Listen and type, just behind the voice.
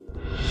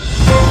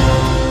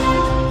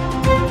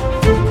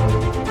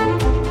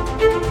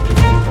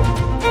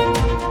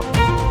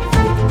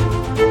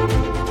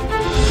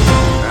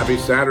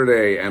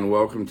Saturday, and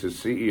welcome to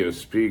CEO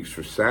Speaks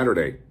for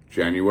Saturday,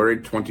 January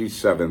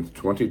 27th,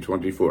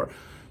 2024.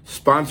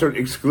 Sponsored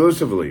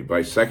exclusively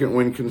by Second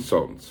Wind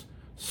Consultants,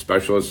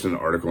 specialists in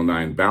Article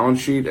 9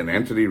 balance sheet and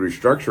entity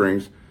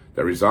restructurings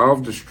that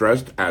resolve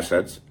distressed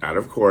assets out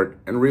of court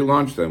and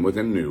relaunch them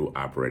within new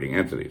operating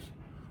entities.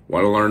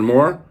 Want to learn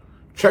more?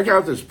 Check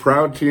out this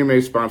proud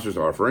TMA sponsors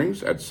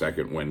offerings at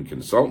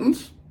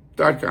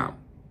secondwindconsultants.com.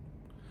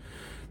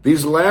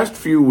 These last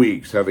few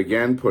weeks have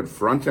again put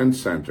front and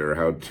center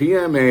how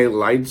TMA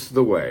lights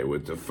the way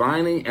with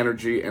defining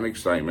energy and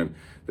excitement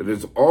that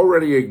has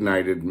already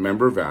ignited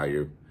member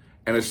value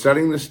and is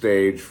setting the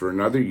stage for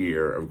another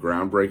year of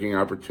groundbreaking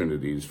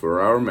opportunities for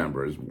our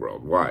members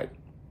worldwide.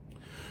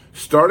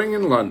 Starting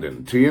in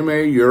London,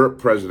 TMA Europe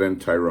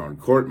President Tyrone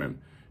Courtman,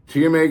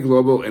 TMA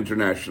Global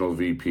International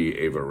VP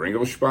Ava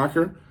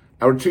Ringelspacher,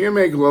 our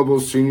TMA Global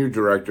Senior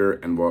Director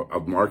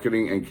of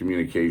Marketing and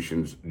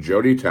Communications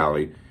Jody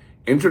Talley,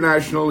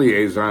 International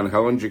Liaison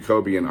Helen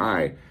Jacoby, and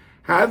I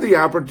had the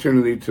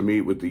opportunity to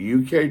meet with the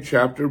UK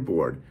chapter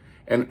board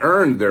and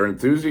earned their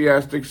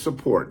enthusiastic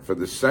support for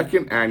the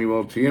second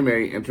annual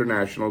TMA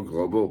International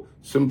Global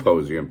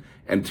Symposium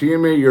and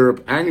TMA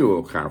Europe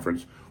Annual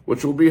Conference,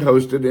 which will be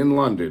hosted in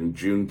London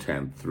June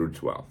 10th through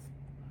 12th.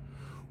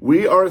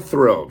 We are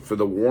thrilled for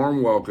the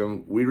warm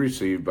welcome we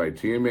received by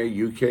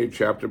TMA UK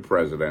chapter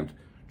president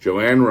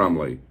Joanne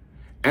Rumley,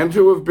 and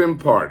to have been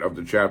part of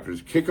the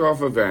chapter's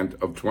kickoff event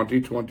of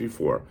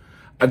 2024,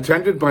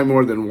 attended by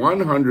more than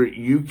 100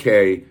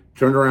 UK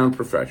turnaround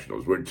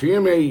professionals, where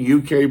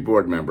TMA UK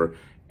board member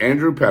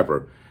Andrew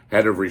Pepper,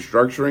 head of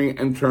restructuring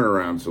and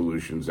turnaround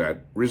solutions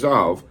at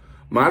Resolve,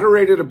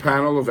 moderated a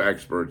panel of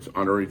experts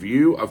on a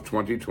review of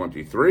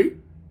 2023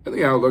 and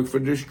the outlook for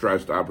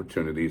distressed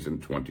opportunities in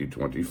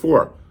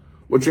 2024,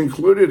 which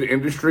included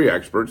industry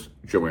experts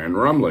Joanne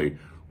Rumley,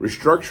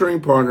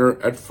 restructuring partner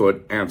at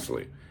Foote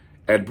Ansley,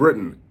 Ed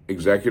Britton,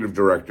 Executive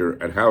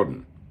Director at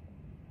Howden,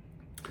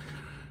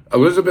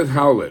 Elizabeth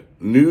Howlett,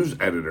 News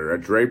Editor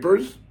at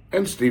Drapers,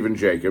 and Stephen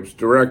Jacobs,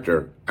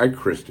 Director at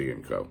Christie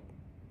 & Co.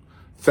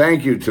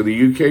 Thank you to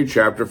the UK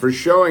chapter for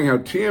showing how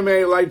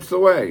TMA lights the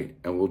way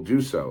and will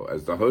do so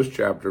as the host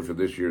chapter for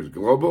this year's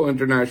Global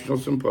International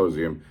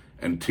Symposium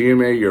and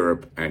TMA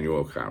Europe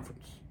Annual Conference.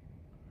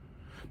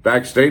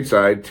 Back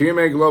stateside,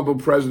 TMA Global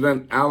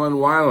President Alan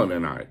Weiland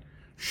and I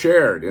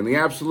shared in the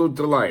absolute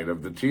delight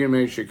of the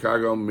TMA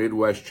Chicago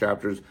Midwest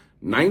Chapter's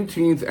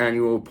 19th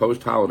annual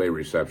post-holiday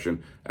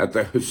reception at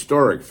the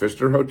historic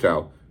Pfister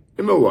Hotel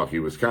in Milwaukee,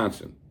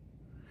 Wisconsin.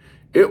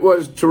 It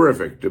was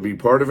terrific to be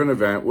part of an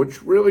event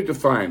which really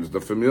defines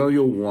the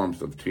familial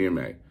warmth of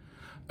TMA,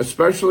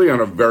 especially on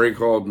a very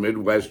cold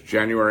Midwest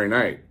January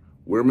night,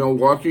 where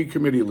Milwaukee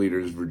committee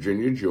leaders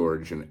Virginia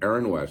George and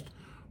Aaron West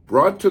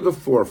brought to the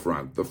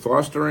forefront the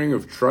fostering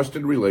of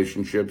trusted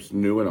relationships,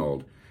 new and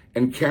old,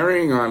 and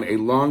carrying on a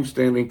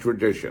long-standing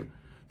tradition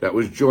that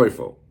was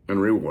joyful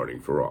and rewarding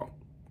for all.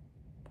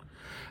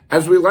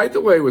 As we light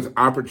the way with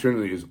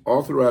opportunities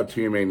all throughout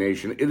TMA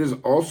Nation, it is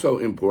also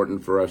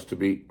important for us to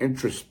be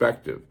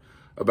introspective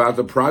about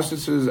the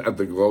processes at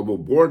the global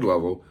board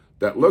level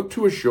that look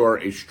to assure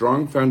a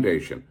strong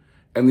foundation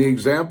and the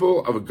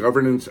example of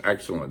governance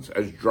excellence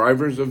as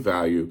drivers of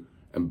value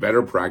and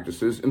better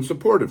practices in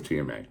support of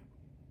TMA.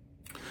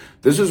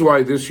 This is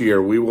why this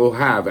year we will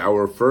have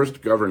our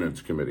first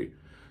governance committee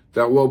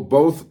that will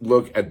both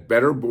look at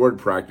better board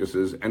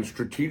practices and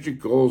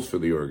strategic goals for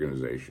the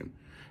organization.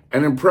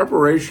 And in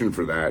preparation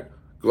for that,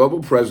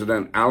 Global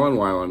President Alan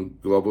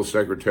Weiland, Global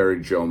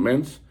Secretary Joe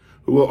Mintz,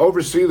 who will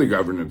oversee the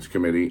governance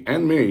committee,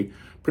 and me,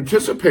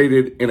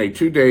 participated in a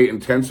 2-day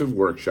intensive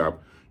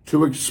workshop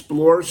to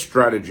explore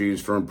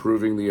strategies for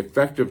improving the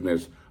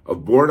effectiveness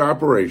of board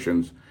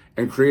operations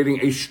and creating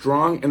a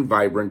strong and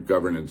vibrant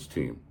governance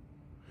team.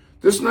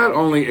 This not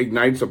only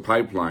ignites a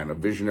pipeline of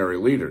visionary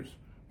leaders,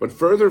 but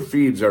further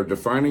feeds our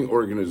defining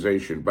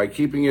organization by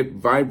keeping it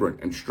vibrant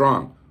and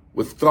strong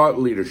with thought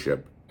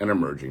leadership and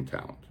emerging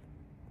talent.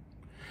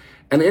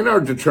 And in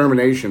our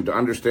determination to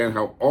understand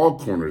how all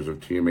corners of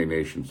TMA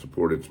Nation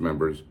support its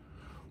members,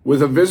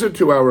 with a visit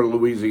to our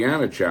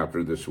Louisiana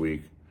chapter this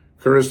week,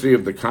 courtesy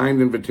of the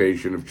kind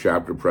invitation of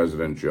Chapter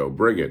President Joe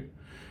Briggett,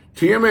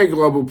 TMA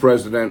Global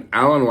President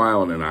Alan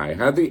Weiland and I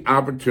had the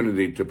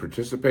opportunity to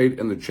participate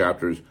in the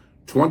chapter's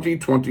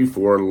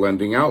 2024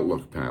 Lending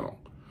Outlook panel,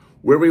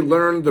 where we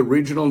learned the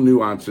regional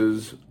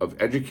nuances of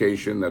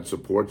education that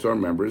supports our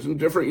members in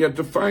different yet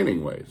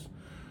defining ways.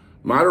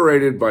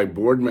 Moderated by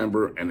board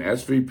member and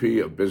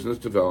SVP of Business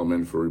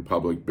Development for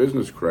Republic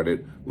Business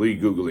Credit, Lee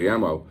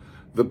Guglielmo,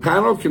 the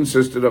panel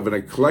consisted of an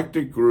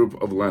eclectic group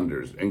of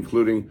lenders,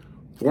 including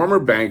former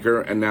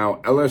banker and now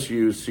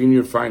LSU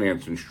senior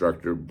finance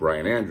instructor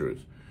Brian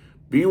Andrews,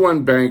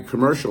 B1 Bank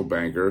commercial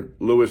banker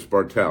Louis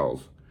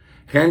Bartels,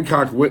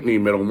 Hancock Whitney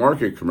middle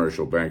market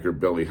commercial banker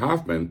Billy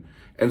Hoffman,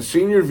 and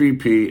Senior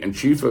VP and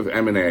Chief of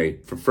M&A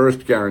for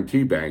First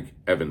Guarantee Bank,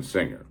 Evan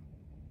Singer.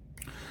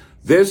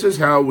 This is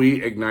how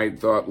we ignite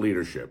thought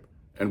leadership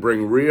and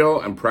bring real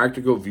and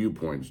practical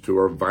viewpoints to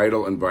our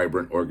vital and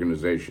vibrant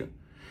organization.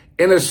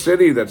 in a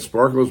city that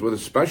sparkles with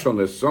a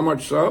specialness, so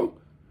much so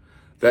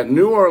that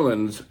New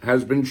Orleans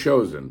has been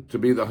chosen to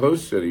be the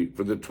host city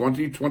for the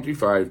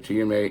 2025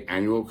 TMA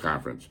Annual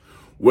Conference,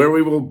 where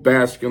we will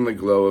bask in the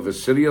glow of a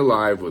city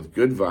alive with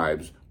good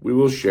vibes we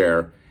will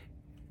share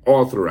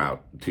all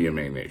throughout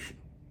TMA Nation.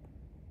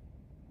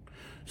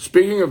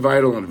 Speaking of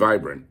vital and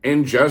vibrant,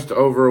 in just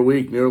over a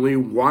week, nearly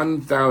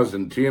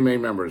 1,000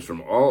 TMA members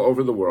from all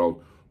over the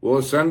world will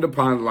ascend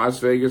upon Las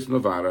Vegas,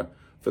 Nevada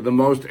for the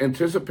most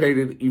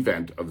anticipated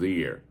event of the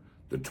year,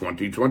 the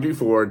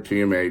 2024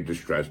 TMA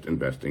Distressed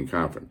Investing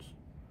Conference.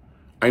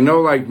 I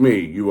know, like me,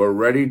 you are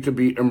ready to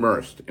be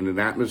immersed in an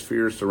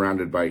atmosphere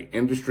surrounded by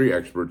industry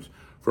experts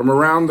from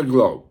around the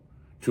globe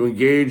to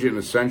engage in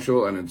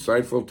essential and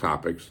insightful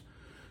topics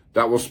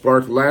that will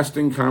spark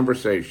lasting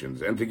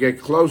conversations and to get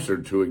closer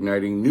to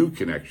igniting new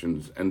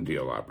connections and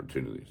deal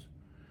opportunities.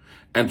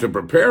 And to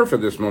prepare for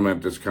this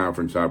momentous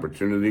conference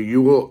opportunity,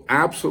 you will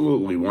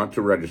absolutely want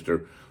to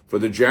register for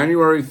the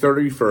January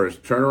 31st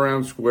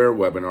Turnaround Square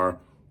webinar,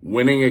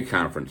 Winning at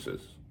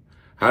Conferences: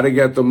 How to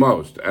Get the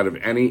Most Out of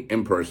Any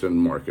In-Person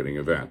Marketing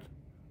Event.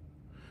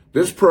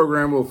 This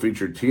program will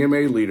feature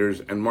TMA leaders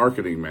and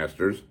marketing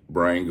masters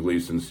Brian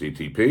Gleason,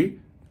 CTP,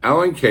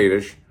 Alan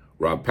Kadish,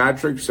 Rob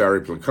Patrick,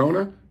 Sari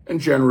Placona, and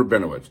Jen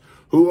Rabinowitz,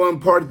 who will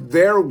impart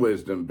their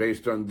wisdom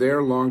based on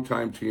their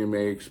longtime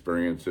TMA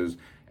experiences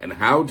and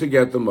how to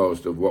get the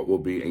most of what will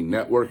be a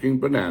networking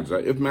bonanza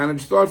if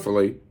managed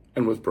thoughtfully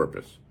and with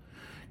purpose.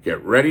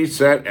 Get ready,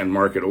 set, and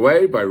market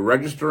away by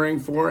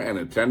registering for and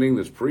attending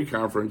this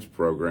pre-conference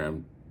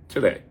program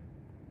today.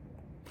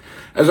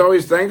 As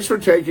always, thanks for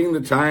taking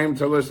the time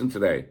to listen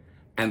today.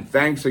 And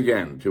thanks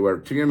again to our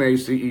TMA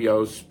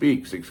CEO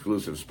Speaks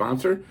exclusive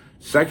sponsor,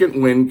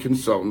 Second Wind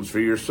Consultants, for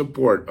your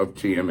support of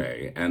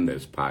TMA and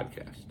this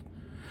podcast.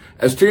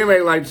 As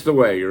TMA lights the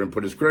way, your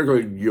input is critical,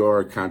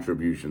 your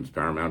contributions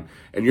paramount,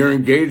 and your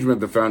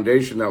engagement the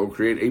foundation that will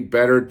create a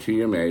better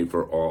TMA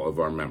for all of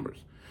our members.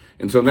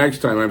 Until next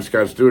time, I'm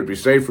Scott Stewart. Be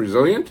safe,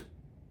 resilient,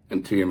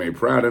 and TMA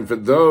proud. And for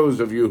those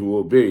of you who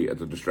will be at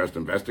the Distressed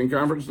Investing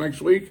Conference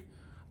next week,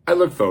 I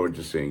look forward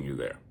to seeing you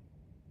there.